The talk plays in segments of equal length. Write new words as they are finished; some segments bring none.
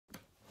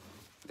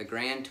The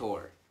Grand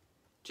Tour.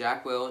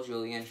 Jack, Will,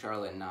 Julian,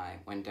 Charlotte, and I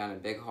went down a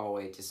big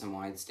hallway to some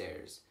wide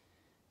stairs.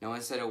 No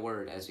one said a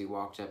word as we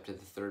walked up to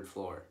the 3rd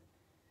floor.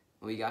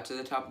 When we got to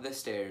the top of the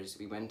stairs,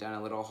 we went down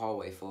a little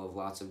hallway full of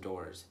lots of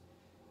doors.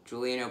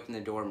 Julian opened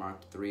the door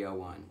marked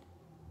 301.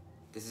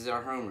 "This is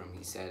our homeroom,"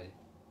 he said.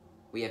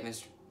 We have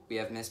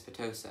Miss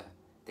Petosa.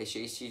 They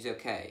say she's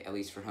okay, at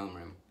least for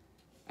homeroom.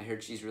 I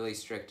heard she's really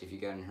strict if you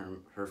get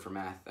in her for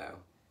math, though."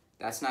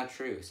 "That's not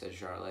true," said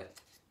Charlotte.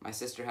 "My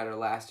sister had her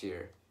last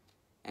year,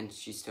 and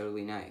she's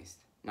totally nice."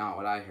 "Not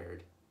what I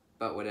heard,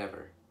 but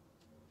whatever."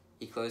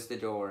 He closed the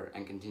door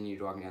and continued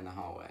walking down the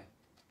hallway.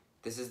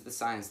 "This is the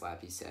science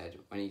lab," he said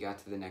when he got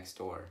to the next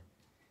door.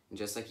 And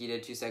just like he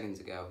did 2 seconds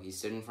ago, he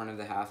stood in front of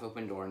the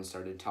half-open door and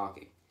started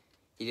talking.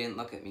 He didn't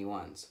look at me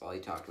once while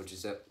he talked, which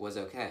was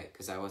okay,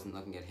 because I wasn't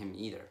looking at him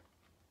either.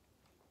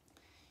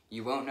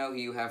 "You won't know who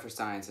you have for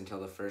science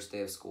until the first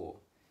day of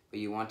school, but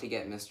you want to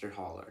get Mr.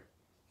 Haller.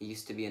 He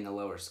used to be in the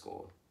lower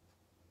school.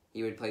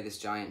 He would play this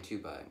giant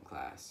tuba in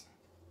class."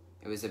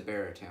 "It was a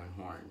baritone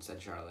horn,"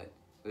 said Charlotte.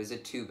 "It was a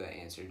tuba,"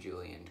 answered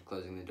Julian,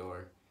 closing the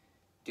door.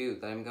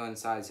 "Dude, let him go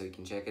inside so he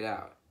can check it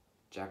out,"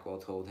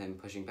 Jackwell told him,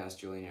 pushing past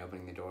Julian and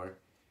opening the door.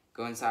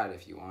 "Go inside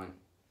if you want."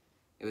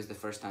 It was the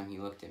first time he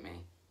looked at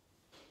me.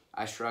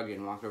 I shrugged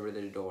and walked over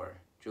to the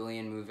door.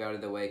 Julian moved out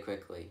of the way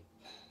quickly,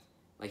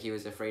 like he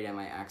was afraid I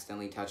might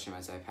accidentally touch him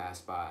as I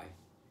passed by.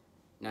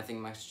 "Nothing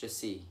much to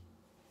see."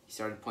 He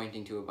started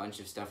pointing to a bunch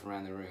of stuff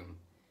around the room.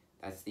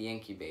 "That's the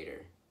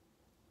incubator.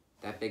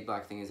 That big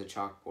black thing is a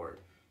chalkboard.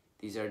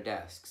 These are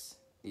desks.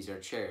 These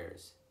are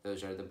chairs.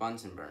 Those are the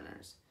Bunsen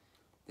burners.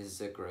 This is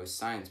a gross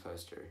science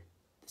poster.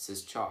 This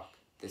is chalk.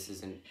 This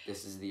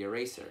is the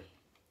eraser."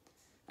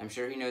 "I'm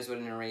sure he knows what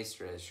an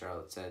eraser is,"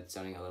 Charlotte said,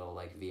 sounding a little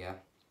like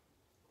Via.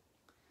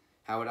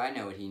 "How would I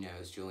know what he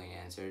knows?" Julian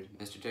answered.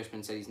 "Mr.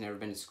 Tushman said he's never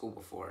been to school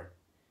before."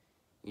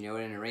 "You know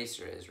what an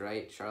eraser is,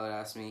 right?" Charlotte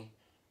asked me.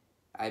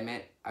 I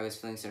admit I was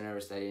feeling so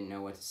nervous that I didn't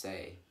know what to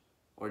say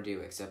or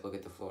do except look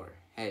at the floor.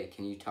 "Hey,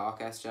 can you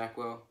talk?" asked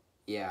Jackwell.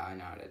 "Yeah," I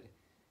nodded.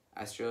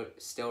 I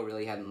still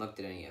really hadn't looked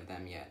at any of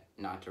them yet,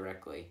 not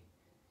directly.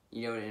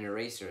 "You know what an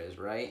eraser is,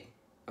 right?"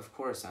 "Of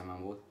course," I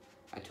mumbled.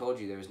 "I told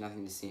you there was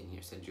nothing to see in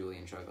here," said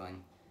Julian,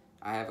 struggling.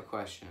 "I have a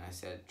question," I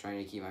said,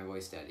 trying to keep my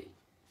voice steady.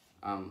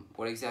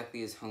 What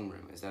exactly is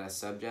homeroom? Is that a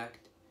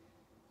subject?"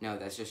 "No,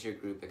 that's just your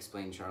group,"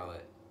 explained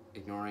Charlotte,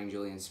 ignoring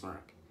Julian's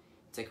smirk.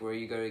 "It's like where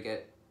you go to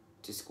get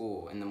to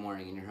school in the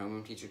morning and your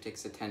homeroom teacher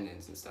takes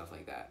attendance and stuff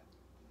like that.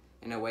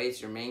 In a way,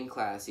 it's your main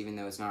class, even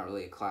though it's not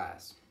really a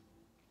class."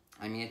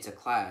 "I mean, it's a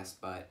class,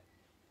 but..."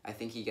 "I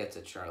think he gets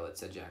it, Charlotte,"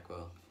 said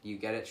Jackwell. "You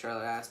get it?"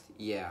 Charlotte asked.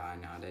 "Yeah," I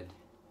nodded.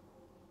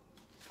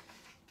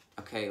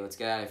 "Okay, let's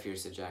get out of here,"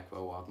 said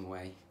Jackwell, walking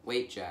away.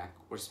 "Wait, Jack,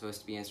 we're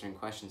supposed to be answering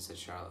questions," said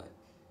Charlotte.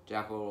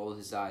 Jackwell rolled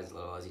his eyes a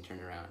little as he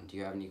turned around. "Do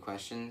you have any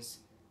questions?"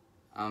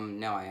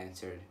 No," I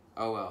answered.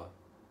 "Oh, well.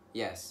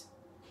 Yes.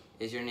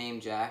 Is your name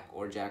Jack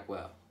or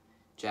Jackwell?"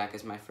 "Jack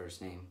is my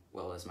first name.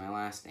 Will is my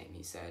last name,"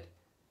 he said.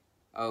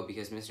 "Oh,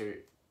 because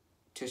Mr.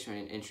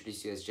 Tushman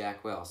introduced you as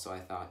Jackwell, so I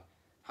thought..."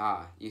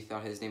 "Ha, you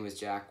thought his name was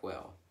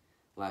Jackwell,"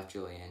 laughed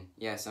Julian.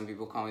 "Yeah, some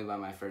people call me by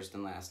my first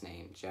and last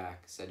name,"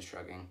 Jack said,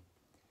 shrugging.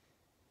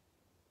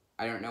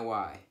 "I don't know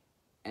why.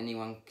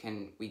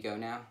 Can we go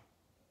now?"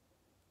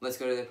 "Let's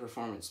go to the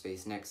performance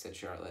space next," said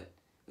Charlotte,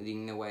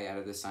 leading the way out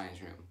of the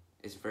science room.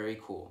 "It's very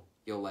cool.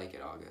 You'll like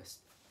it, August."